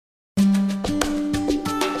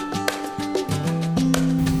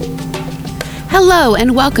Hello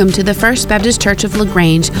and welcome to the First Baptist Church of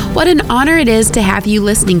LaGrange. What an honor it is to have you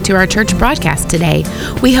listening to our church broadcast today.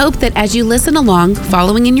 We hope that as you listen along,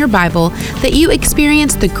 following in your Bible, that you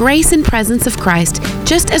experience the grace and presence of Christ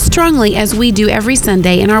just as strongly as we do every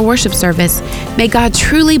Sunday in our worship service. May God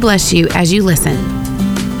truly bless you as you listen.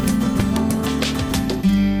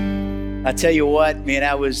 I tell you what, man,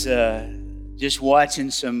 I was just watching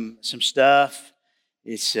some stuff.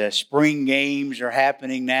 It's spring games are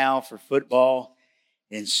happening now for football.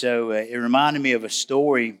 And so it reminded me of a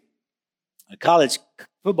story. A college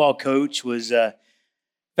football coach was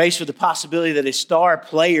faced with the possibility that a star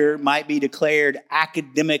player might be declared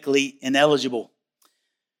academically ineligible.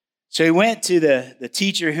 So he went to the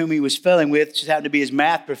teacher whom he was filling with, just happened to be his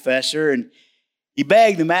math professor, and he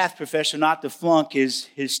begged the math professor not to flunk his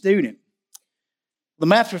student. The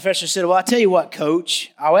math professor said, well, I'll tell you what,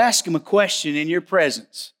 coach, I'll ask him a question in your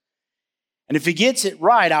presence. And if he gets it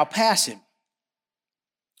right, I'll pass him.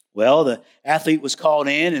 Well, the athlete was called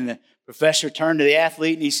in and the professor turned to the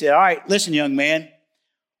athlete and he said, all right, listen, young man,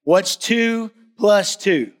 what's 2 plus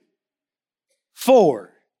 2?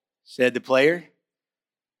 4, said the player.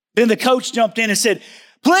 Then the coach jumped in and said,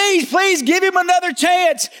 please give him another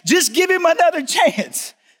chance. Just give him another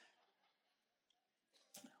chance.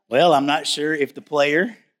 Well, I'm not sure if the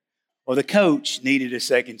player or the coach needed a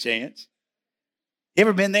second chance. You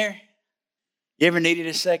ever been there? You ever needed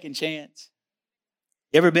a second chance?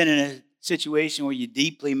 You ever been in a situation where you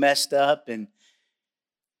deeply messed up and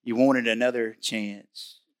you wanted another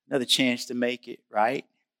chance to make it right?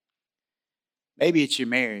 Maybe it's your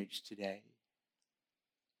marriage today.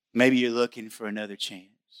 Maybe you're looking for another chance.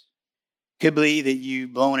 Could be that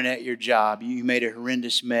you've blown it at your job. You made a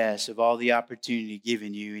horrendous mess of all the opportunity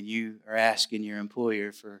given you, and you are asking your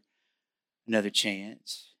employer for another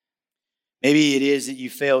chance. Maybe it is that you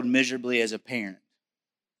failed miserably as a parent,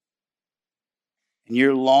 and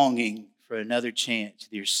you're longing for another chance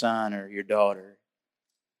with your son or your daughter.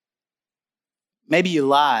 Maybe you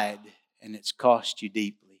lied, and it's cost you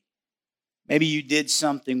deeply. Maybe you did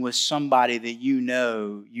something with somebody that you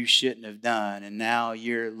know you shouldn't have done, and now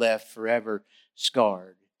you're left forever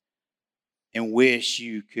scarred and wish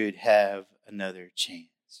you could have another chance.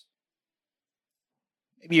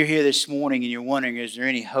 Maybe you're here this morning and you're wondering, is there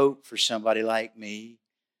any hope for somebody like me?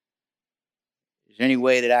 Is there any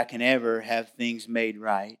way that I can ever have things made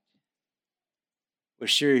right? Well,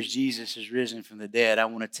 sure as Jesus is risen from the dead, I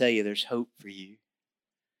want to tell you there's hope for you.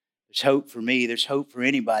 There's hope for me. There's hope for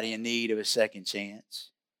anybody in need of a second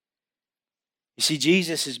chance. You see,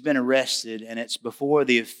 Jesus has been arrested, and it's before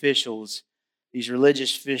the officials, these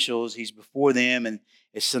religious officials. He's before them, and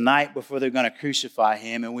it's the night before they're going to crucify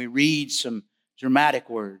him. And we read some dramatic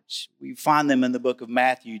words. We find them in the book of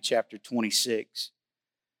Matthew, chapter 26.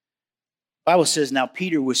 The Bible says, now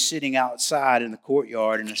Peter was sitting outside in the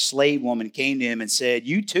courtyard, and a slave woman came to him and said,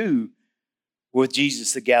 you too were with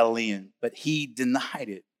Jesus the Galilean. But he denied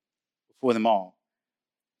it for them all.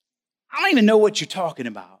 I don't even know what you're talking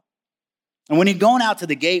about. And when he'd gone out to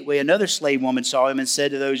the gateway, another slave woman saw him and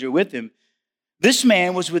said to those who were with him, this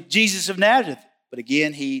man was with Jesus of Nazareth. But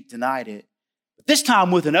again, he denied it. But this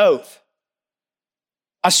time with an oath.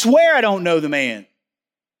 I swear I don't know the man.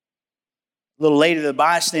 A little later, the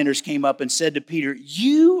bystanders came up and said to Peter,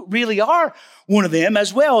 you really are one of them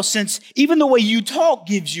as well, since even the way you talk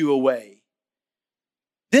gives you away.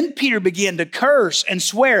 Then Peter began to curse and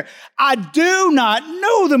swear, I do not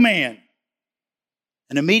know the man.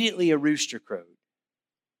 And immediately a rooster crowed.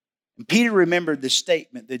 And Peter remembered the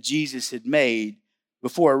statement that Jesus had made,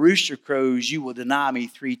 before a rooster crows, you will deny me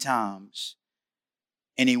 3 times.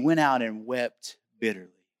 And he went out and wept bitterly.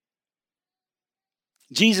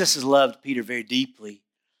 Jesus has loved Peter very deeply,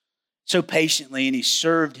 so patiently, and he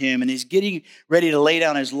served him, and he's getting ready to lay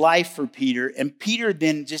down his life for Peter. And Peter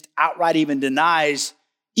then just outright even denies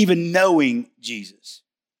even knowing Jesus.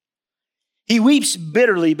 He weeps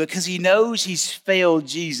bitterly because he knows he's failed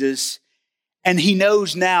Jesus, and he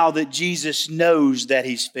knows now that Jesus knows that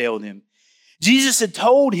he's failed him. Jesus had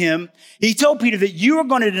told him, he told Peter that you are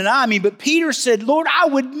going to deny me, but Peter said, Lord, I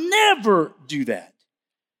would never do that.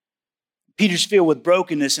 Peter's filled with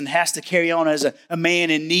brokenness and has to carry on as a man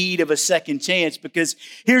in need of a second chance, because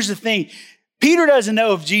here's the thing, Peter doesn't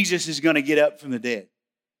know if Jesus is going to get up from the dead.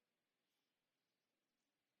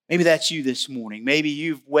 Maybe that's you this morning. Maybe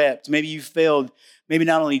you've wept. Maybe you've failed, maybe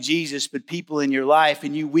not only Jesus, but people in your life,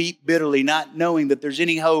 and you weep bitterly, not knowing that there's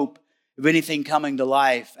any hope of anything coming to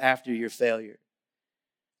life after your failure.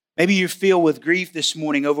 Maybe you're filled with grief this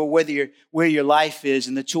morning over where your life is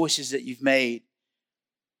and the choices that you've made.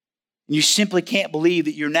 And you simply can't believe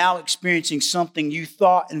that you're now experiencing something you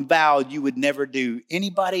thought and vowed you would never do.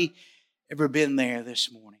 Anybody Ever been there this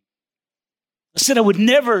morning? I said I would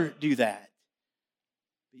never do that,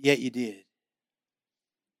 but yet you did.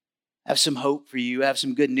 I have some hope for you. I have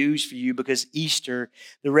some good news for you, because Easter,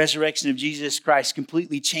 the resurrection of Jesus Christ,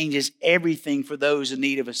 completely changes everything for those in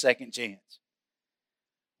need of a second chance.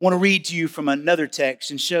 I want to read to you from another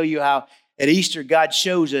text and show you how at Easter God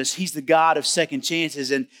shows us He's the God of second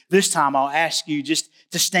chances. And this time I'll ask you just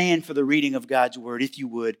to stand for the reading of God's word, if you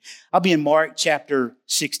would. I'll be in Mark chapter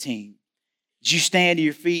 16. As you stand to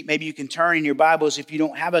your feet, maybe you can turn in your Bibles. If you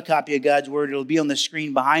don't have a copy of God's word, it'll be on the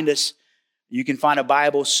screen behind us. You can find a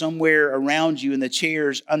Bible somewhere around you in the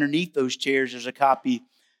chairs. Underneath those chairs, there's a copy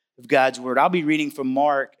of God's word. I'll be reading from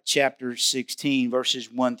Mark chapter 16,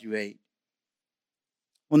 verses 1 through 8.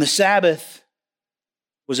 When the Sabbath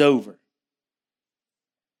was over,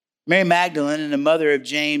 Mary Magdalene and the mother of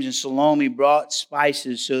James and Salome brought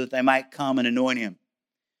spices so that they might come and anoint him.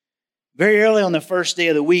 Very early on the first day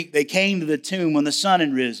of the week, they came to the tomb when the sun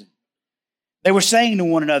had risen. They were saying to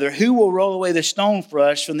one another, "Who will roll away the stone for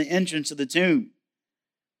us from the entrance of the tomb?"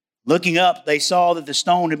 Looking up, they saw that the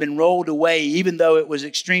stone had been rolled away, even though it was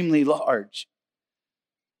extremely large.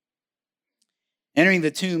 Entering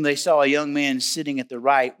the tomb, they saw a young man sitting at the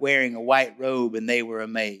right, wearing a white robe, and they were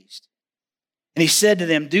amazed. And he said to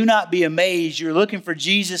them, "Do not be amazed. You're looking for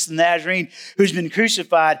Jesus the Nazarene, who's been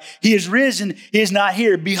crucified. He is risen. He is not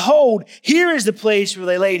here. Behold, here is the place where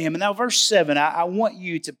they laid him." And now verse 7, I want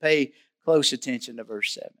you to pay close attention to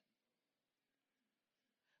verse 7.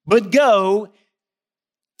 "But go,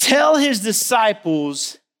 tell his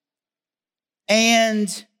disciples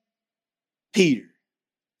and Peter.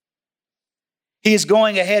 He is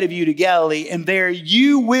going ahead of you to Galilee, and there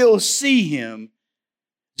you will see him,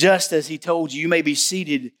 just as he told you." You may be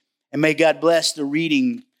seated, and may God bless the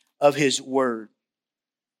reading of his word.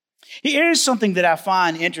 Here's something that I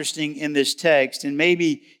find interesting in this text, and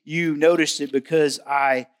maybe you noticed it because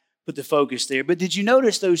I put the focus there. But did you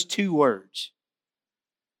notice those two words?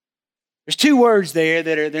 There's two words there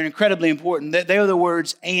they're incredibly important. They're the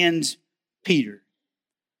words "and Peter."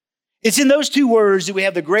 It's in those two words that we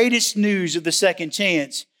have the greatest news of the second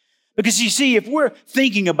chance. Because you see, if we're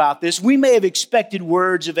thinking about this, we may have expected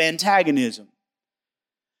words of antagonism.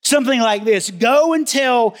 Something like this: "Go and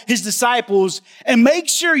tell his disciples, and make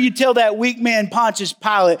sure you tell that weak man Pontius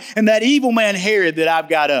Pilate and that evil man Herod that I've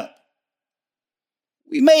got up."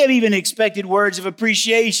 We may have even expected words of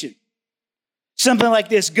appreciation. Something like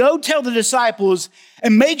this: "Go tell the disciples,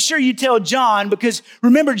 and make sure you tell John, because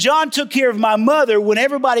remember, John took care of my mother when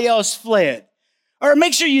everybody else fled. Or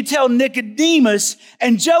make sure you tell Nicodemus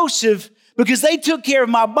and Joseph, because they took care of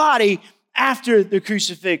my body after the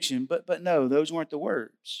crucifixion." But no, those weren't the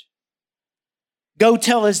words. "Go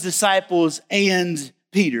tell his disciples and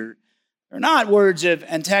Peter." They're not words of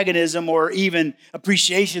antagonism or even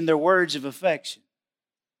appreciation. They're words of affection.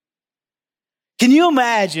 Can you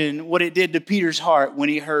imagine what it did to Peter's heart when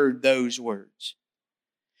he heard those words?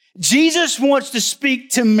 Jesus wants to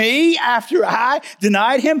speak to me after I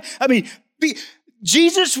denied him.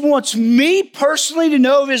 Jesus wants me personally to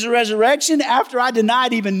know of his resurrection after I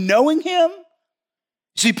denied even knowing him.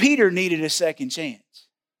 See, Peter needed a second chance.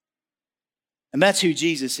 And that's who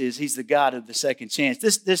Jesus is. He's the God of the second chance.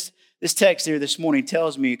 This text here this morning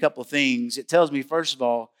tells me a couple things. It tells me, first of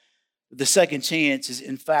all, that the second chance is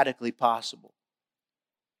emphatically possible.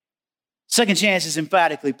 Second chance is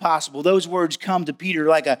emphatically possible. Those words come to Peter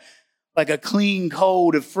like a clean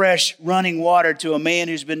cold of fresh running water to a man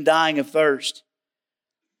who's been dying of thirst.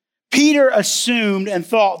 Peter assumed and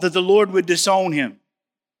thought that the Lord would disown him.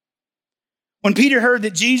 When Peter heard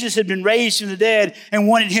that Jesus had been raised from the dead and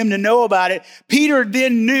wanted him to know about it, Peter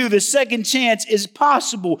then knew the second chance is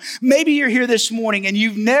possible. Maybe you're here this morning and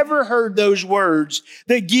you've never heard those words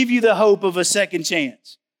that give you the hope of a second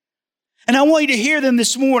chance. And I want you to hear them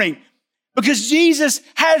this morning, because Jesus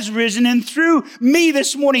has risen, and through me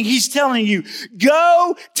this morning, he's telling you,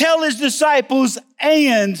 go tell his disciples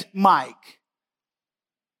and Mike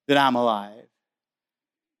that I'm alive.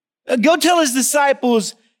 Go tell his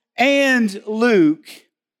disciples and Luke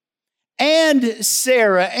and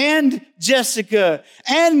Sarah and Jessica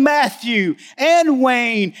and Matthew and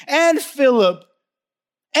Wayne and Philip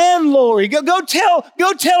and Lori. Go tell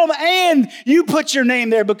them, and you put your name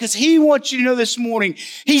there, because he wants you to know this morning,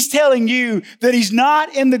 he's telling you that he's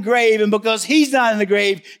not in the grave, and because he's not in the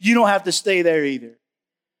grave, you don't have to stay there either.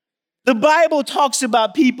 The Bible talks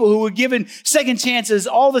about people who were given second chances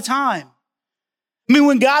all the time.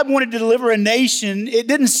 When God wanted to deliver a nation, it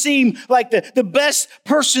didn't seem like the best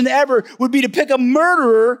person ever would be to pick a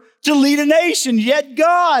murderer to lead a nation. Yet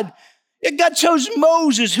God chose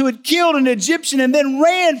Moses, who had killed an Egyptian and then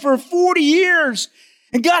ran for 40 years.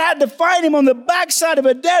 And God had to find him on the backside of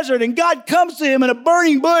a desert. And God comes to him in a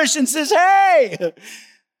burning bush and says, hey,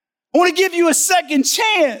 I want to give you a second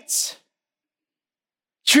chance.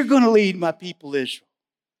 You're going to lead my people Israel.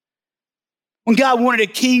 When God wanted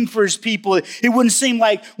a king for his people, it wouldn't seem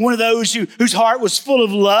like one of those whose heart was full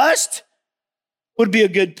of lust would be a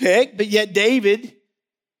good pick. But yet David,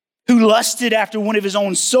 who lusted after one of his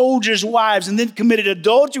own soldiers' wives and then committed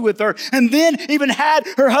adultery with her and then even had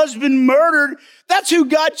her husband murdered, that's who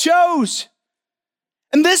God chose.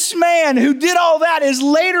 And this man who did all that is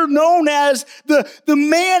later known as the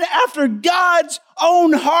man after God's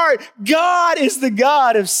own heart. God is the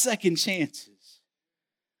God of second chances.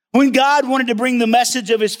 When God wanted to bring the message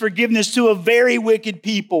of his forgiveness to a very wicked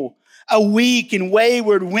people, a weak and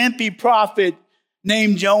wayward, wimpy prophet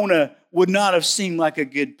named Jonah would not have seemed like a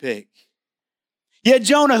good pick. Yet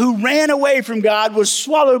Jonah, who ran away from God, was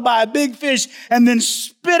swallowed by a big fish and then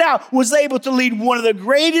spit out, was able to lead one of the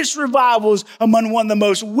greatest revivals among one of the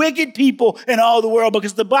most wicked people in all the world.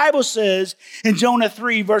 Because the Bible says in Jonah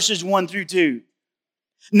 3, verses 1 through 2,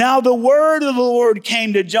 now the word of the Lord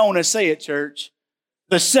came to Jonah, say it, church,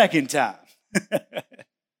 the second time.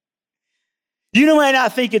 You may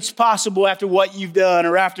not think it's possible after what you've done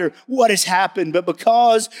or after what has happened, but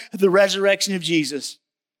because of the resurrection of Jesus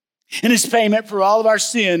and his payment for all of our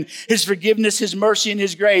sin, his forgiveness, his mercy, and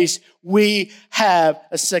his grace, we have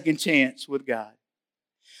a second chance with God.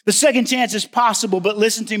 The second chance is possible, but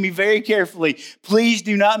listen to me very carefully. Please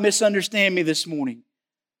do not misunderstand me this morning.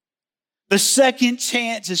 The second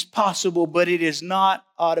chance is possible, but it is not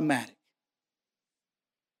automatic.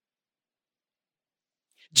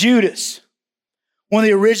 Judas, one of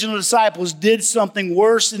the original disciples, did something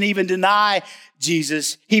worse than even deny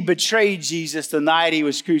Jesus. He betrayed Jesus the night he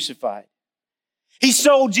was crucified. He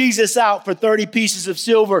sold Jesus out for 30 pieces of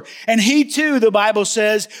silver. And he too, the Bible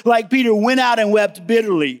says, like Peter, went out and wept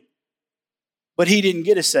bitterly. But he didn't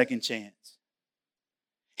get a second chance.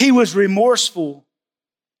 He was remorseful,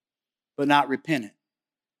 but not repentant.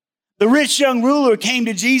 The rich young ruler came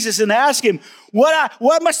to Jesus and asked him,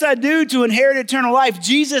 what must I do to inherit eternal life?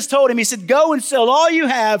 Jesus told him, he said, go and sell all you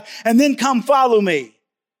have and then come follow me.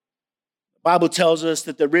 The Bible tells us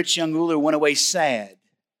that the rich young ruler went away sad.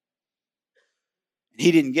 He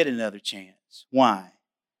didn't get another chance. Why?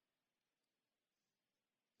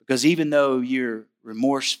 Because even though you're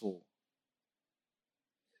remorseful,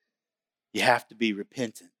 you have to be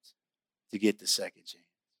repentant to get the second chance.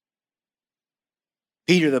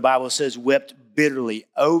 Peter, the Bible says, wept bitterly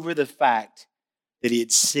over the fact that he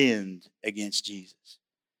had sinned against Jesus.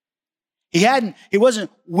 He wasn't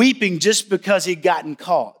weeping just because he'd gotten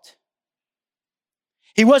caught.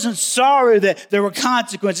 He wasn't sorry that there were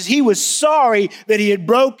consequences. He was sorry that he had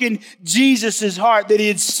broken Jesus' heart, that he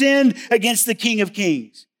had sinned against the King of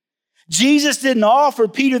Kings. Jesus didn't offer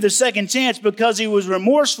Peter the second chance because he was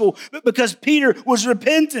remorseful, but because Peter was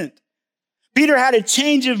repentant. Peter had a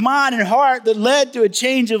change of mind and heart that led to a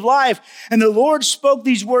change of life. And the Lord spoke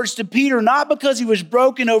these words to Peter, not because he was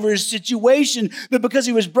broken over his situation, but because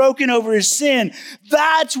he was broken over his sin.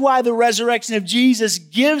 That's why the resurrection of Jesus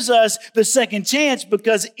gives us the second chance,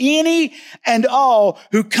 because any and all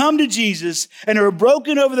who come to Jesus and are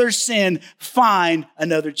broken over their sin find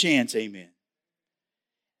another chance. Amen.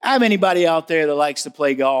 I have anybody out there that likes to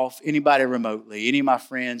play golf? Anybody remotely? Any of my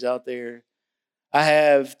friends out there? I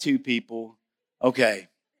have two people. Okay,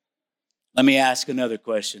 let me ask another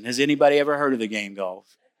question. Has anybody ever heard of the game golf?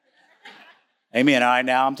 Amen. All right,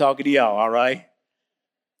 now I'm talking to y'all, all right?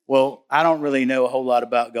 Well, I don't really know a whole lot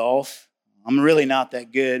about golf. I'm really not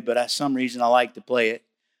that good, but for some reason I like to play it.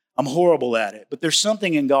 I'm horrible at it, but there's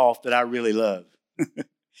something in golf that I really love.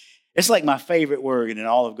 It's like my favorite word in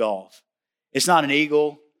all of golf. It's not an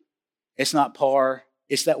eagle. It's not par.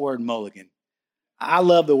 It's that word mulligan. I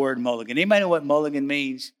love the word mulligan. Anybody know what mulligan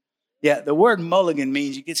means? Yeah, the word mulligan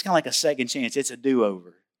means it's kind of like a second chance. It's a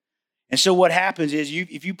do-over. And so what happens is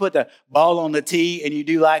if you put the ball on the tee and you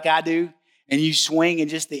do like I do, and you swing and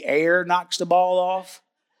just the air knocks the ball off,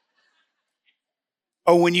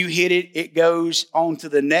 or when you hit it, it goes on to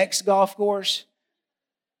the next golf course,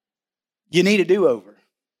 you need a do-over,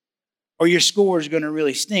 or your score is going to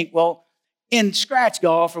really stink. Well, in scratch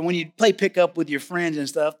golf, or when you play pickup with your friends and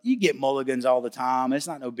stuff, you get mulligans all the time. It's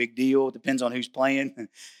not no big deal. It depends on who's playing.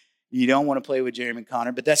 You don't want to play with Jeremy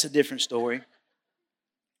Connor, but that's a different story.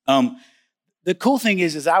 The cool thing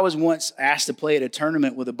is I was once asked to play at a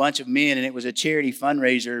tournament with a bunch of men, and it was a charity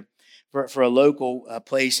fundraiser for a local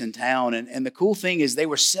place in town. And the cool thing is they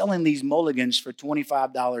were selling these mulligans for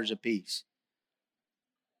 $25 a piece.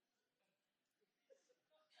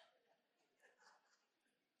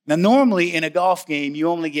 Now, normally in a golf game, you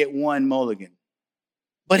only get one mulligan.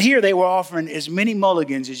 But here they were offering as many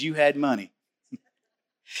mulligans as you had money.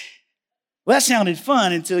 Well, that sounded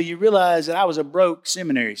fun until you realized that I was a broke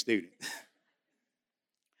seminary student.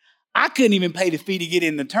 I couldn't even pay the fee to get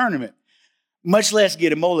in the tournament, much less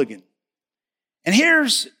get a mulligan. And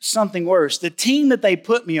here's something worse. The team that they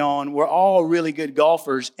put me on were all really good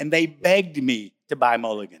golfers, and they begged me to buy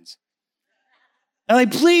mulligans. I'm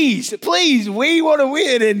like, please, we want to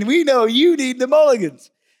win, and we know you need the mulligans.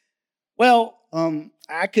 Well,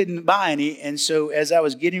 I couldn't buy any, and so as I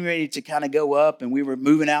was getting ready to kind of go up, and we were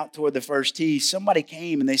moving out toward the first tee, somebody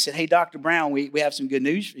came, and they said, hey, Dr. Brown, we have some good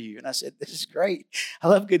news for you. And I said, this is great. I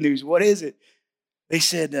love good news. What is it? They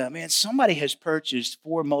said, man, somebody has purchased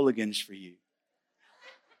 4 mulligans for you.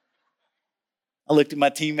 I looked at my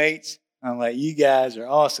teammates. I'm like, you guys are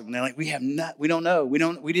awesome. And they're like, we don't know.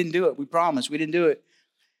 We didn't do it. We promised we didn't do it.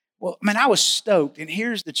 Well, man, I was stoked. And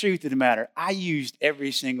here's the truth of the matter. I used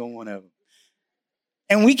every single one of them.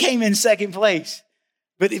 And we came in second place.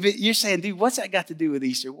 But if you're saying, dude, what's that got to do with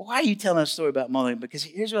Easter? Why are you telling a story about mulligan? Because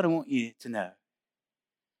here's what I want you to know.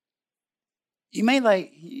 You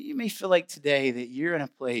may feel like today that you're in a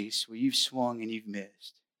place where you've swung and you've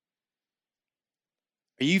missed.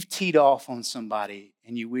 Or you've teed off on somebody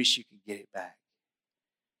and you wish you could get it back.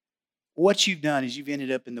 What you've done is you've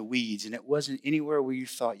ended up in the weeds and it wasn't anywhere where you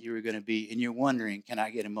thought you were going to be, and you're wondering, can I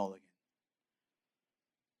get a mulligan?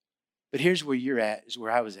 But here's where you're at, is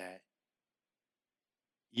where I was at.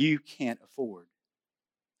 You can't afford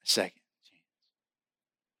a second chance.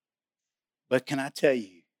 But can I tell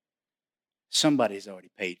you, somebody's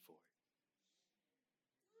already paid for it.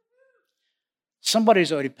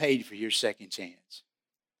 Somebody's already paid for your second chance.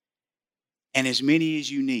 And as many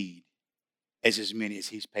as you need, as many as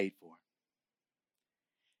he's paid for.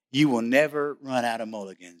 You will never run out of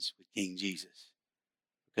mulligans with King Jesus,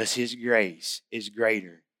 because his grace is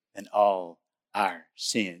greater than all our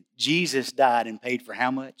sin. Jesus died and paid for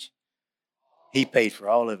how much? He paid for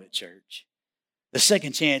all of it, church. The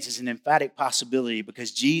second chance is an emphatic possibility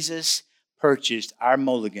because Jesus purchased our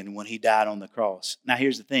mulligan when he died on the cross. Now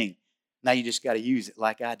here's the thing. Now you just got to use it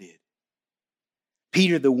like I did.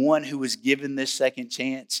 Peter, the one who was given this second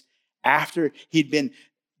chance, after he'd been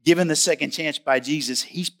given the second chance by Jesus,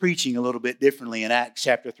 he's preaching a little bit differently in Acts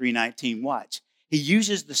chapter 3:19. Watch. He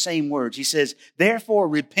uses the same words. He says, therefore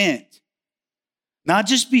repent. Not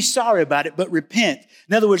just be sorry about it, but repent.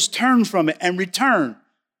 In other words, turn from it and return.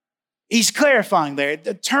 He's clarifying there.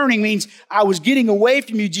 The turning means I was getting away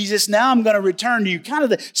from you, Jesus. Now I'm going to return to you. Kind of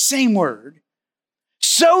the same word.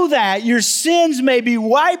 So that your sins may be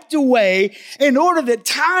wiped away, in order that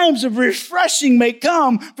times of refreshing may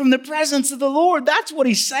come from the presence of the Lord. That's what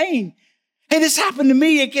he's saying. Hey, this happened to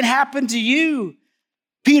me. It can happen to you.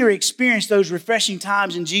 Peter experienced those refreshing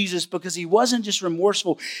times in Jesus because he wasn't just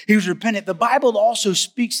remorseful, he was repentant. The Bible also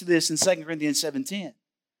speaks to this in 2 Corinthians 7:10.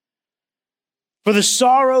 For the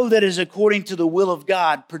sorrow that is according to the will of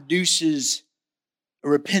God produces a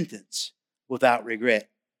repentance without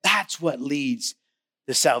regret. That's what leads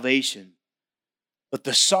to salvation. But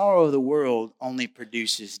the sorrow of the world only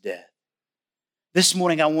produces death. This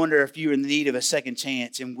morning, I wonder if you're in need of a second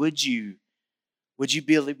chance, and would you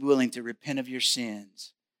be willing to repent of your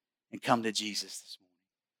sins and come to Jesus this morning?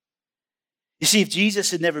 You see, if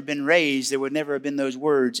Jesus had never been raised, there would never have been those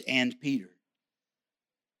words, and Peter.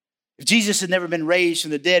 If Jesus had never been raised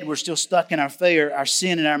from the dead, we're still stuck in our failure, our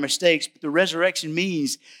sin, and our mistakes. But the resurrection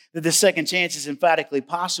means that the second chance is emphatically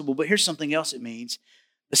possible. But here's something else it means.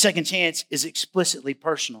 The second chance is explicitly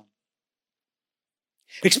personal.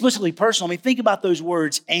 Explicitly personal. I mean, think about those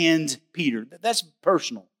words, and Peter. That's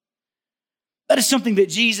personal. That is something that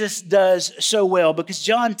Jesus does so well, because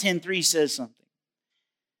John 10:3 says something.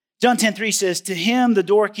 John 10:3 says, to him the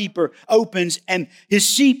doorkeeper opens, and his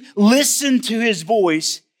sheep listen to his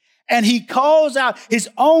voice, and he calls out his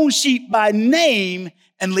own sheep by name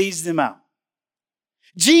and leads them out.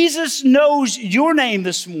 Jesus knows your name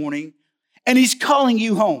this morning, and he's calling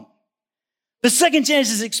you home. The second chance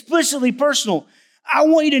is explicitly personal. I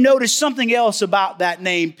want you to notice something else about that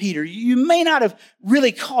name, Peter. You may not have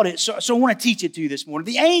really caught it, so I want to teach it to you this morning.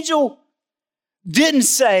 The angel didn't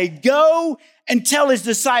say, go and tell his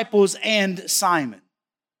disciples and Simon.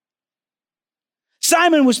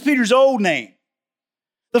 Simon was Peter's old name.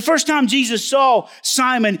 The first time Jesus saw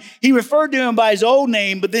Simon, he referred to him by his old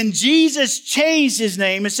name, but then Jesus changed his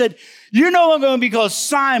name and said, you're no longer going to be called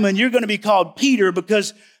Simon, you're going to be called Peter,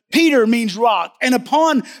 because Peter means rock. And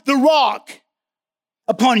upon the rock,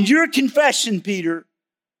 upon your confession, Peter,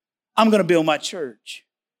 I'm going to build my church.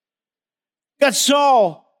 God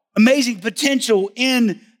saw amazing potential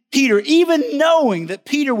in Peter, even knowing that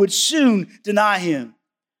Peter would soon deny him.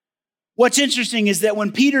 What's interesting is that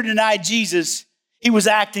when Peter denied Jesus, he was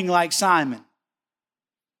acting like Simon.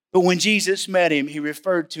 But when Jesus met him, he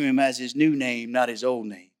referred to him as his new name, not his old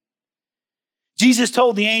name. Jesus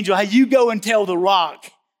told the angel, "Hey, you go and tell the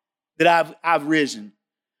rock that I've risen."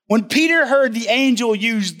 When Peter heard the angel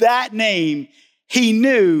use that name, he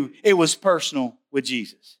knew it was personal with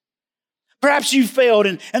Jesus. Perhaps you failed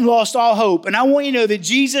and lost all hope. And I want you to know that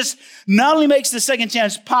Jesus not only makes the second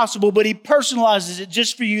chance possible, but he personalizes it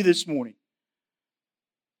just for you this morning.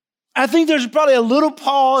 I think there's probably a little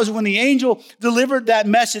pause when the angel delivered that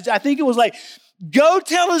message. I think it was like, go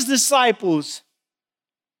tell his disciples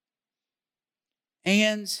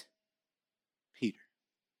and Peter.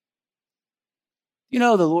 You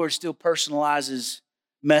know, the Lord still personalizes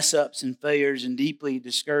mess ups and failures and deeply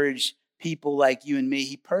discouraged people like you and me.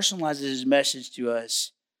 He personalizes his message to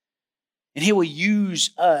us, and he will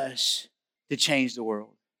use us to change the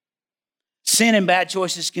world. Sin and bad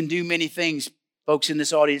choices can do many things, folks in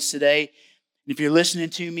this audience today. And if you're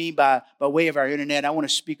listening to me by way of our internet, I want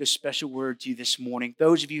to speak a special word to you this morning.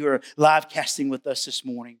 Those of you who are live casting with us this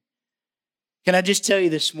morning, can I just tell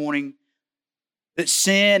you this morning that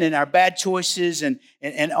sin and our bad choices and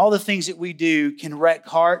all the things that we do can wreck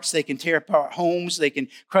hearts, they can tear apart homes, they can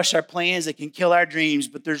crush our plans, they can kill our dreams.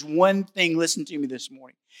 But there's one thing, listen to me this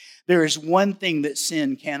morning. There is one thing that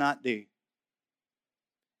sin cannot do.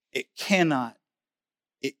 It cannot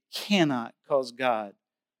cause God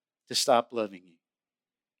to stop loving you.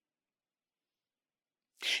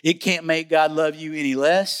 It can't make God love you any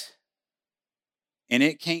less, and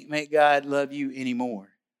it can't make God love you any more.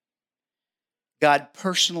 God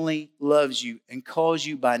personally loves you and calls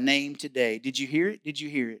you by name today. Did you hear it? Did you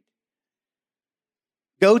hear it?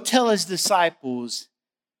 Go tell his disciples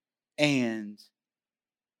and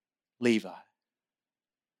Levi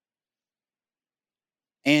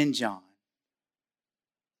and John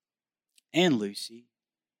and Lucy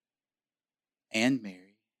and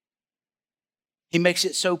Mary. He makes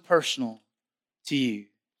it so personal to you.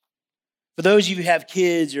 For those of you who have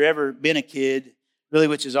kids or ever been a kid, really,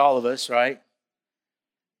 which is all of us, right?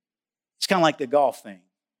 It's kind of like the golf thing.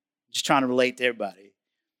 Just trying to relate to everybody.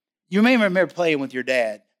 You may remember playing with your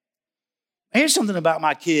dad. Here's something about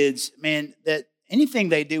my kids, man, that anything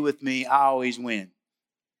they do with me, I always win.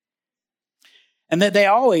 And that they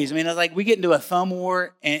always, it's like we get into a thumb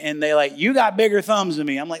war and they like, you got bigger thumbs than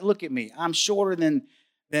me. I'm like, look at me. I'm shorter than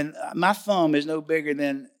my thumb is no bigger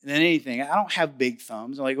than anything. I don't have big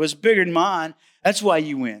thumbs. I'm like, well, it's bigger than mine. That's why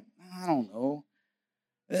you win. I don't know.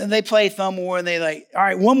 And they play thumb war and they like, all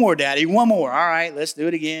right, one more, Daddy, one more. All right, let's do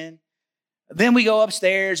it again. Then we go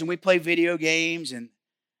upstairs and we play video games. And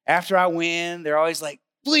after I win, they're always like,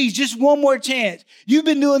 please, just one more chance. You've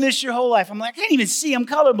been doing this your whole life. I'm like, I can't even see. I'm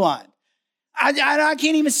colorblind. I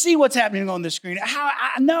can't even see what's happening on the screen.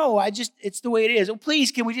 It's the way it is. Oh,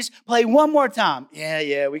 please, can we just play one more time?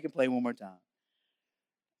 Yeah, we can play one more time.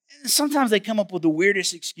 Sometimes they come up with the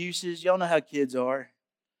weirdest excuses. Y'all know how kids are.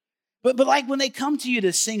 But like when they come to you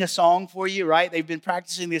to sing a song for you, right? They've been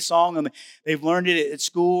practicing this song and they've learned it at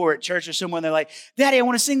school or at church or somewhere. And they're like, Daddy, I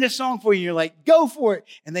want to sing this song for you. And you're like, go for it.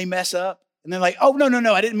 And they mess up. And they're like, oh,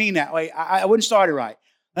 no, I didn't mean that. Wait, I wouldn't start it right.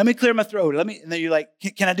 Let me clear my throat. And then you're like,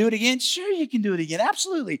 can I do it again? Sure, you can do it again.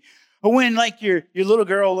 Absolutely. Or when like your little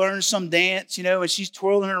girl learns some dance, and she's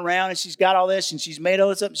twirling around and she's got all this and she's made all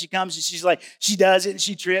this up and she comes and she's like, she does it and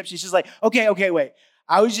she trips. She's just like, okay, wait.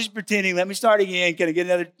 I was just pretending. Let me start again. Can I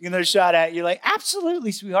get another shot at it? You're like,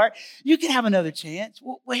 absolutely, sweetheart. You can have another chance.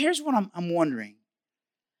 Well, here's what I'm wondering.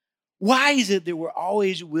 Why is it that we're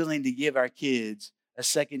always willing to give our kids a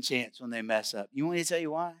second chance when they mess up? You want me to tell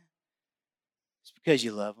you why? It's because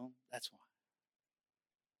you love them. That's why.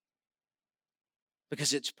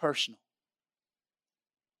 Because it's personal.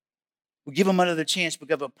 We give them another chance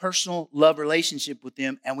because of a personal love relationship with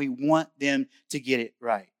them, and we want them to get it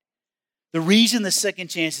right. The reason the second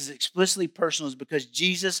chance is explicitly personal is because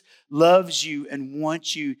Jesus loves you and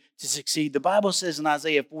wants you to succeed. The Bible says in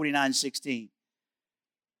Isaiah 49:16,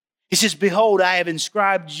 he says, behold, I have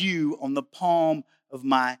inscribed you on the palm of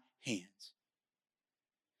my hands.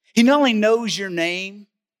 He not only knows your name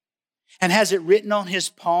and has it written on his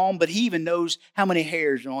palm, but he even knows how many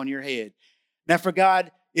hairs are on your head. Now for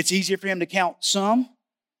God, it's easier for him to count some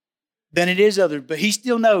than it is others, but he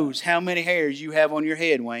still knows how many hairs you have on your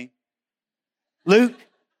head, Wayne. Luke,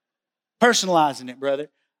 personalizing it, brother.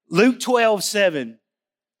 Luke 12:7.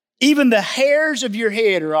 Even the hairs of your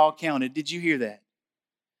head are all counted. Did you hear that?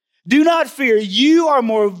 Do not fear. You are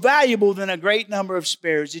more valuable than a great number of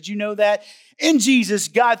sparrows. Did you know that? In Jesus,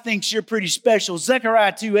 God thinks you're pretty special.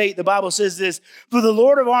 Zechariah 2:8, the Bible says this. For the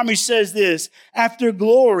Lord of armies says this. After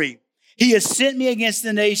glory He has sent me against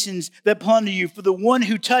the nations that plunder you, for the one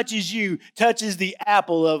who touches you touches the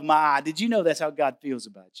apple of my eye. Did you know that's how God feels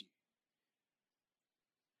about you?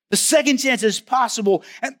 The second chance is possible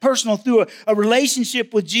and personal through a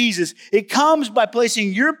relationship with Jesus. It comes by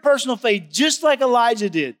placing your personal faith, just like Elijah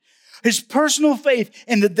did. His personal faith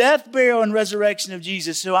in the death, burial, and resurrection of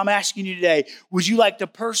Jesus. So I'm asking you today, would you like to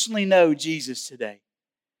personally know Jesus today?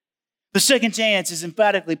 The second chance is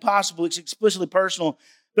emphatically possible. It's explicitly personal.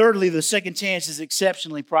 Thirdly, the second chance is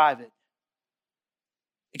exceptionally private.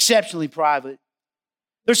 Exceptionally private.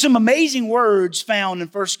 There's some amazing words found in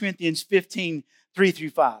 1 Corinthians 15, 3 through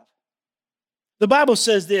 5. The Bible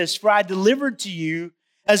says this, "For I delivered to you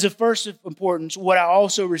as of first importance what I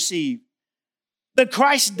also received, that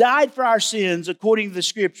Christ died for our sins according to the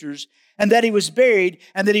Scriptures, and that he was buried,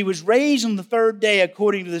 and that he was raised on the third day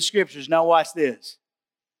according to the Scriptures." Now watch this.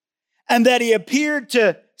 "And that he appeared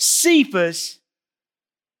to Cephas,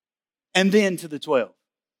 and then to the 12.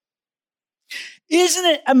 Isn't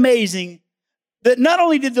it amazing that not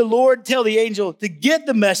only did the Lord tell the angel to get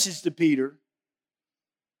the message to Peter,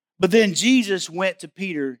 but then Jesus went to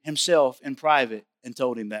Peter himself in private and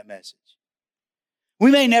told him that message?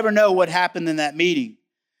 We may never know what happened in that meeting,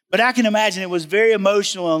 but I can imagine it was very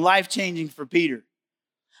emotional and life-changing for Peter.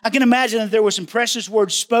 I can imagine that there were some precious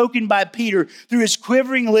words spoken by Peter through his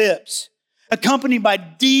quivering lips, accompanied by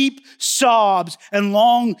deep sobs and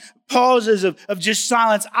long pauses of just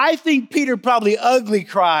silence. I think Peter probably ugly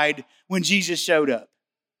cried when Jesus showed up.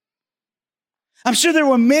 I'm sure there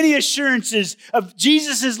were many assurances of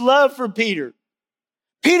Jesus' love for Peter.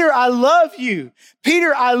 "Peter, I love you.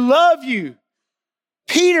 Peter, I love you.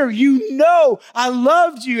 Peter, you know I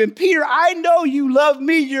loved you. And Peter, I know you love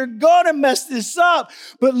me. You're going to mess this up.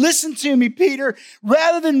 But listen to me, Peter.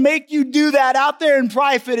 Rather than make you do that out there in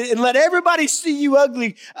private and let everybody see you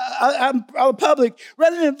ugly public,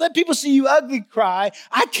 rather than let people see you ugly cry,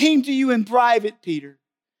 I came to you in private, Peter.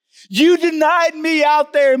 You denied me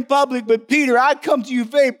out there in public, but Peter, I come to you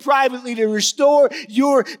very privately to restore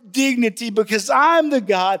your dignity because I'm the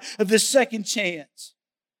God of the second chance."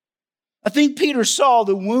 I think Peter saw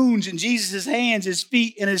the wounds in Jesus' hands, his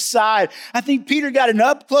feet, and his side. I think Peter got an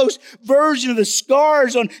up-close version of the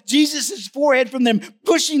scars on Jesus' forehead from them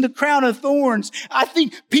pushing the crown of thorns. I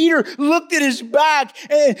think Peter looked at his back,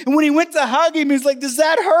 and when he went to hug him, he's like, "Does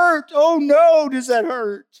that hurt? Oh no, does that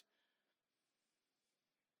hurt?"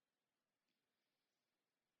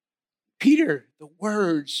 Peter, the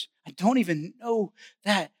words, "I don't even know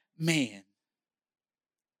that man."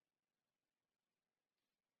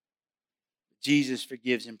 Jesus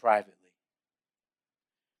forgives him privately.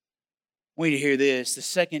 I want you to hear this. The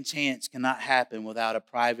second chance cannot happen without a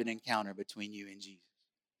private encounter between you and Jesus.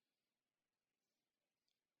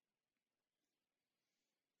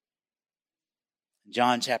 In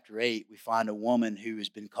John chapter 8, we find a woman who has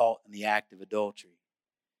been caught in the act of adultery.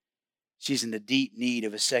 She's in the deep need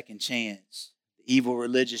of a second chance. The evil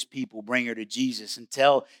religious people bring her to Jesus and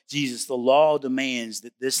tell Jesus the law demands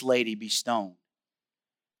that this lady be stoned.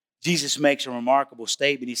 Jesus makes a remarkable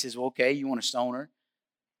statement. He says, "Well, okay, you want to stone her?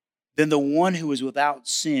 Then the one who is without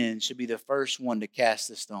sin should be the first one to cast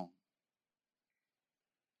the stone."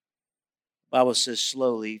 The Bible says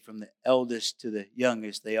slowly, from the eldest to the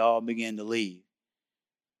youngest, they all began to leave.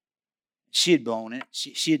 She had blown it.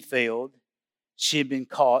 She had failed. She had been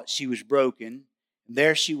caught. She was broken. And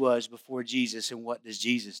there she was before Jesus. And what does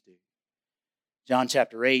Jesus do? John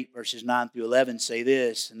chapter 8, verses 9 through 11 say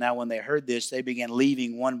this, "And now when they heard this, they began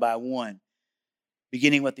leaving one by one,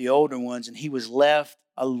 beginning with the older ones, and he was left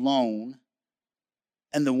alone,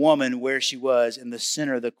 and the woman where she was in the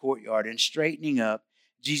center of the courtyard. And straightening up,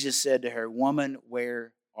 Jesus said to her, 'Woman,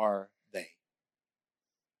 where are they?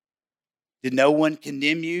 Did no one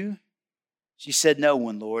condemn you?' She said, 'No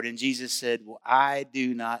one, Lord.' And Jesus said, 'Well, I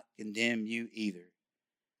do not condemn you either.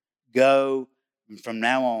 Go, and from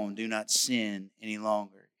now on, do not sin any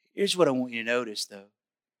longer.'" Here's what I want you to notice, though.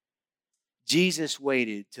 Jesus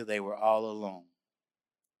waited till they were all alone.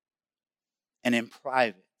 And in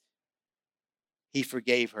private, he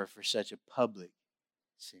forgave her for such a public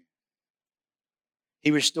sin.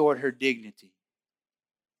 He restored her dignity.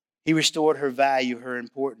 He restored her value, her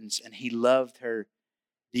importance, and he loved her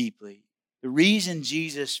deeply. The reason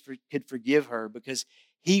Jesus could forgive her because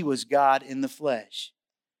he was God in the flesh.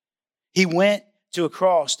 He went to a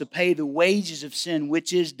cross to pay the wages of sin,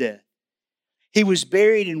 which is death. He was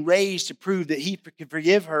buried and raised to prove that he could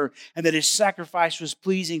forgive her and that his sacrifice was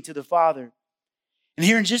pleasing to the Father. And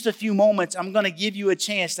here in just a few moments, I'm going to give you a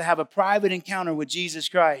chance to have a private encounter with Jesus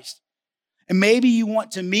Christ. And maybe you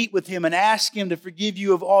want to meet with him and ask him to forgive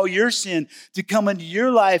you of all your sin, to come into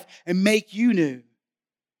your life and make you new.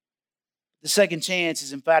 The second chance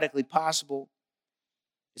is emphatically possible.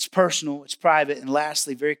 It's personal, it's private, and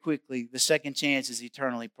lastly, very quickly, the second chance is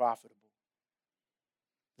eternally profitable.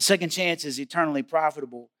 The second chance is eternally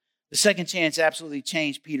profitable. The second chance absolutely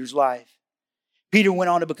changed Peter's life. Peter went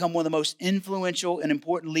on to become one of the most influential and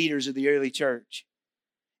important leaders of the early church.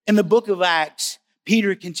 In the book of Acts,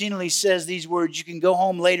 Peter continually says these words. You can go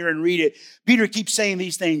home later and read it. Peter keeps saying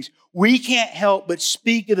these things. We can't help but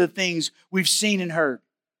speak of the things we've seen and heard.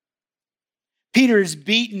 Peter is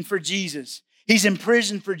beaten for Jesus. He's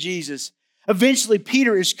imprisoned for Jesus. Eventually,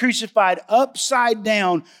 Peter is crucified upside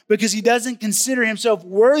down because he doesn't consider himself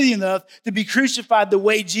worthy enough to be crucified the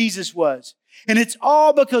way Jesus was. And it's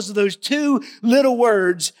all because of those two little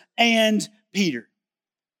words, and Peter.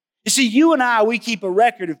 You see, you and I, we keep a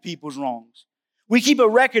record of people's wrongs. We keep a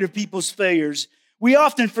record of people's failures. We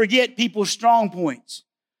often forget people's strong points.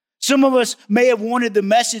 Some of us may have wanted the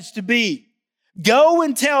message to be, go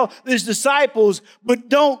and tell his disciples, but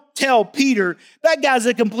don't tell Peter. That guy's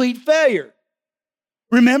a complete failure.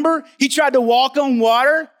 Remember, he tried to walk on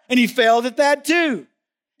water and he failed at that too.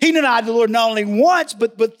 He denied the Lord not only once,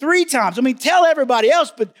 but 3 times. I mean, tell everybody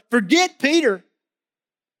else, but forget Peter.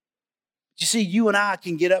 You see, you and I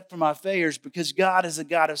can get up from our failures because God is a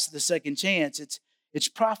God of the second chance. It's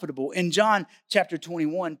profitable. In John chapter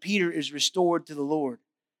 21, Peter is restored to the Lord.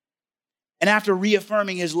 And after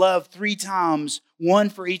reaffirming his love 3 times, one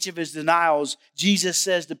for each of his denials, Jesus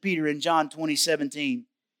says to Peter in John 20:17,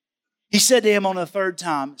 he said to him on the 3rd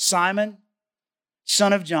time, Simon,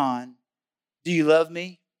 son of John, do you love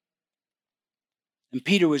me? And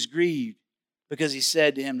Peter was grieved because he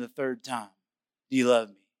said to him the 3rd time, do you love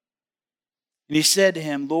me? And he said to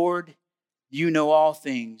him, Lord, you know all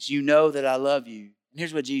things. You know that I love you. And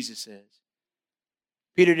here's what Jesus says.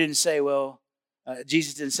 Peter didn't say,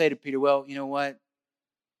 Jesus didn't say to Peter, well, you know what?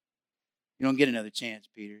 You don't get another chance,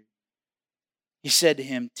 Peter. He said to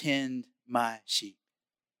him, tend my sheep.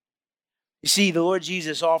 You see, the Lord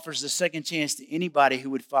Jesus offers the second chance to anybody who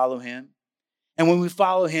would follow him. And when we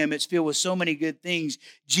follow him, it's filled with so many good things.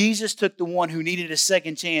 Jesus took the one who needed a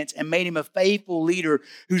second chance and made him a faithful leader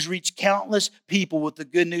who's reached countless people with the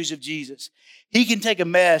good news of Jesus. He can take a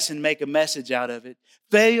mess and make a message out of it.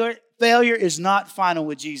 Failure is not final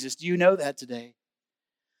with Jesus. Do you know that today?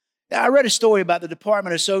 I read a story about the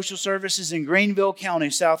Department of Social Services in Greenville County,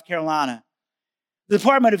 South Carolina. The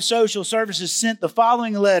Department of Social Services sent the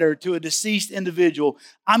following letter to a deceased individual.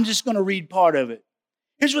 I'm just going to read part of it.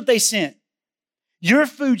 Here's what they sent. Your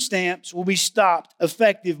food stamps will be stopped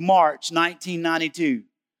effective March 1992.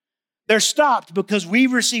 They're stopped because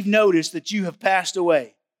we've received notice that you have passed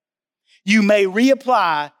away. You may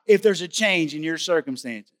reapply if there's a change in your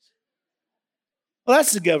circumstances. Well,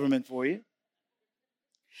 that's the government for you.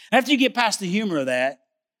 After you get past the humor of that,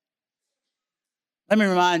 let me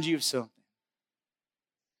remind you of something.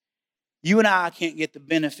 You and I can't get the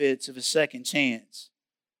benefits of a second chance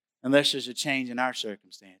unless there's a change in our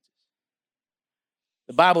circumstances.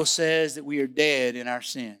 The Bible says that we are dead in our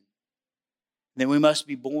sin, and that we must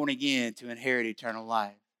be born again to inherit eternal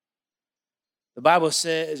life. The Bible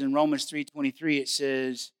says in Romans 3:23, it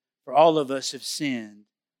says, for all of us have sinned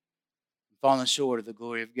and fallen short of the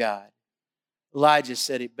glory of God. Elijah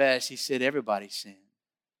said it best. He said, everybody sinned.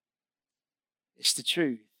 It's the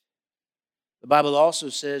truth. The Bible also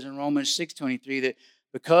says in Romans 6:23 that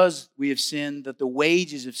because we have sinned, that the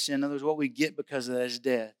wages of sin, in other words, what we get because of that is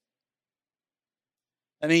death.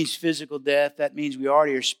 That means physical death. That means we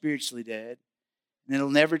already are spiritually dead. And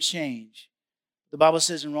it'll never change. The Bible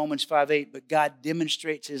says in Romans 5:8, but God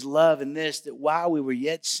demonstrates his love in this, that while we were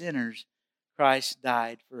yet sinners, Christ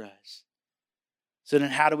died for us. So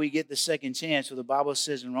then how do we get the second chance? Well, the Bible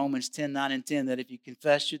says in Romans 10:9 and 10 that if you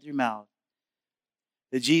confess with your mouth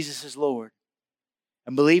that Jesus is Lord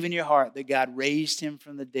and believe in your heart that God raised him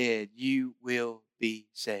from the dead, you will be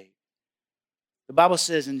saved. The Bible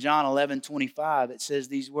says in John 11:25, it says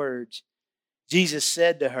these words, Jesus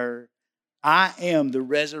said to her, I am the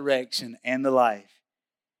resurrection and the life,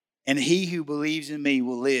 and he who believes in me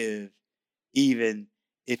will live even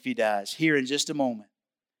if he dies. Here in just a moment,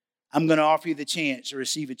 I'm going to offer you the chance to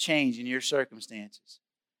receive a change in your circumstances.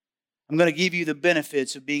 I'm going to give you the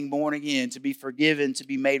benefits of being born again, to be forgiven, to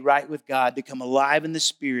be made right with God, to come alive in the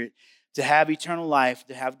Spirit, to have eternal life,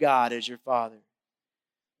 to have God as your Father.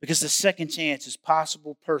 Because the second chance is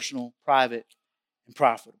possible, personal, private, and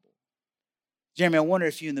profitable. Jeremy, I wonder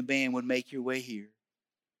if you and the band would make your way here.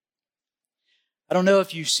 I don't know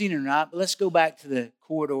if you've seen it or not, but let's go back to the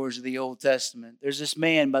corridors of the Old Testament. There's this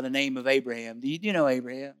man by the name of Abraham. Do you know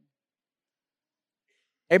Abraham?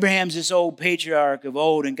 Abraham's this old patriarch of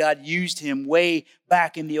old, and God used him way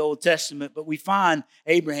back in the Old Testament. But we find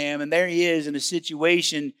Abraham, and there he is in a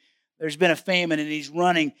situation. There's been a famine, and he's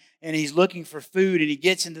running, and he's looking for food, and he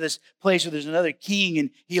gets into this place where there's another king, and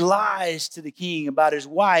he lies to the king about his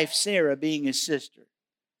wife, Sarah, being his sister.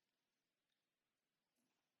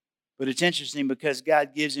 But it's interesting because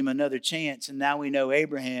God gives him another chance, and now we know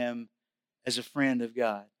Abraham as a friend of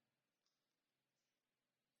God.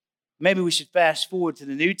 Maybe we should fast forward to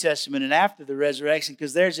the New Testament and after the resurrection,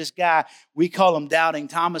 because there's this guy, we call him Doubting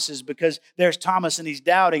Thomases, because there's Thomas and he's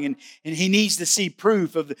doubting, and he needs to see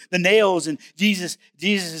proof of the nails in Jesus'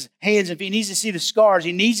 hands and feet. He needs to see the scars.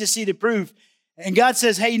 He needs to see the proof. And God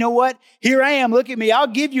says, hey, you know what? Here I am. Look at me. I'll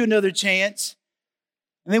give you another chance.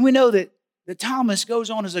 And then we know that Thomas goes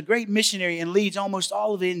on as a great missionary and leads almost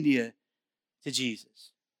all of India to Jesus.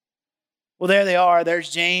 Well, there they are. There's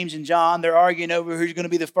James and John. They're arguing over who's going to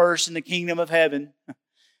be the first in the kingdom of heaven.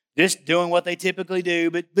 Just doing what they typically do.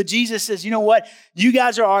 But Jesus says, you know what? You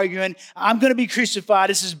guys are arguing. I'm going to be crucified.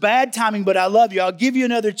 This is bad timing, but I love you. I'll give you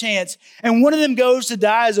another chance. And one of them goes to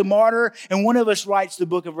die as a martyr, and one of us writes the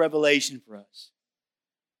book of Revelation for us.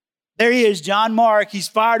 There he is, John Mark. He's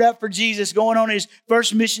fired up for Jesus, going on his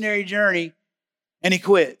first missionary journey, and he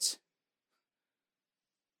quits.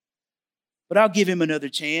 But I'll give him another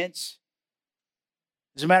chance.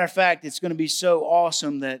 As a matter of fact, it's going to be so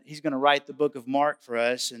awesome that he's going to write the book of Mark for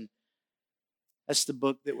us, and that's the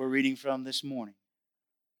book that we're reading from this morning.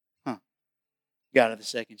 God of the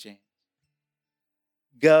second chance.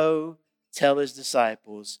 Go tell his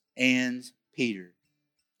disciples and Peter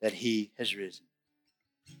that he has risen.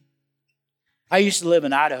 I used to live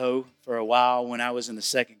in Idaho for a while when I was in the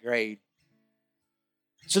second grade.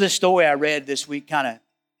 So this story I read this week kind of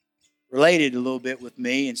related a little bit with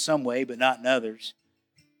me in some way, but not in others.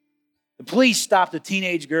 The police stopped a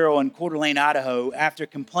teenage girl in Coeur d'Alene, Idaho, after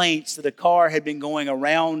complaints that a car had been going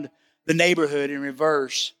around the neighborhood in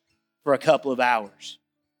reverse for a couple of hours.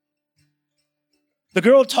 The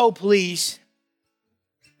girl told police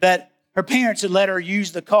that her parents had let her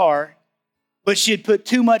use the car, but she had put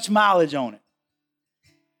too much mileage on it.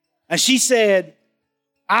 And she said,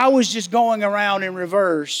 I was just going around in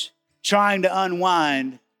reverse trying to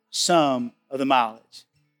unwind some of the mileage.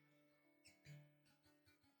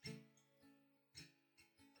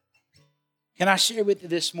 Can I share with you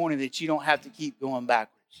this morning that you don't have to keep going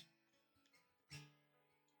backwards?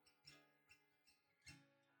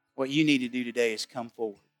 What you need to do today is come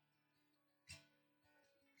forward.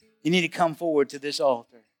 You need to come forward to this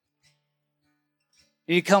altar.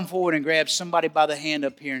 You need to come forward and grab somebody by the hand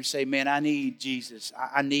up here and say, man, I need Jesus.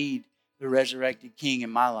 I need the resurrected King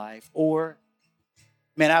in my life. Or,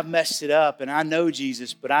 man, I've messed it up and I know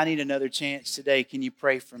Jesus, but I need another chance today. Can you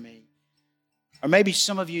pray for me? Or maybe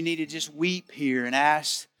some of you need to just weep here and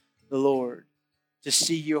ask the Lord to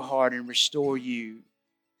see your heart and restore you.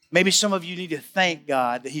 Maybe some of you need to thank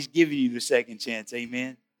God that he's giving you the second chance.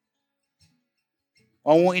 Amen.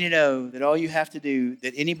 I want you to know that all you have to do,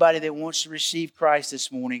 that anybody that wants to receive Christ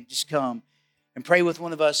this morning, just come and pray with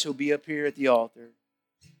one of us who'll be up here at the altar.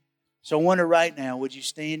 So I wonder right now, would you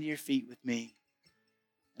stand to your feet with me?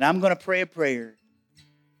 And I'm going to pray a prayer.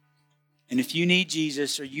 And if you need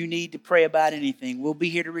Jesus or you need to pray about anything, we'll be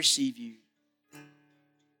here to receive you.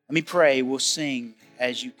 Let me pray. We'll sing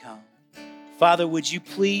as you come. Father, would you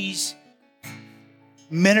please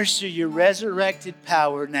minister your resurrected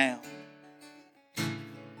power now?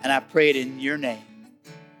 And I pray it in your name.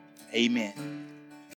 Amen.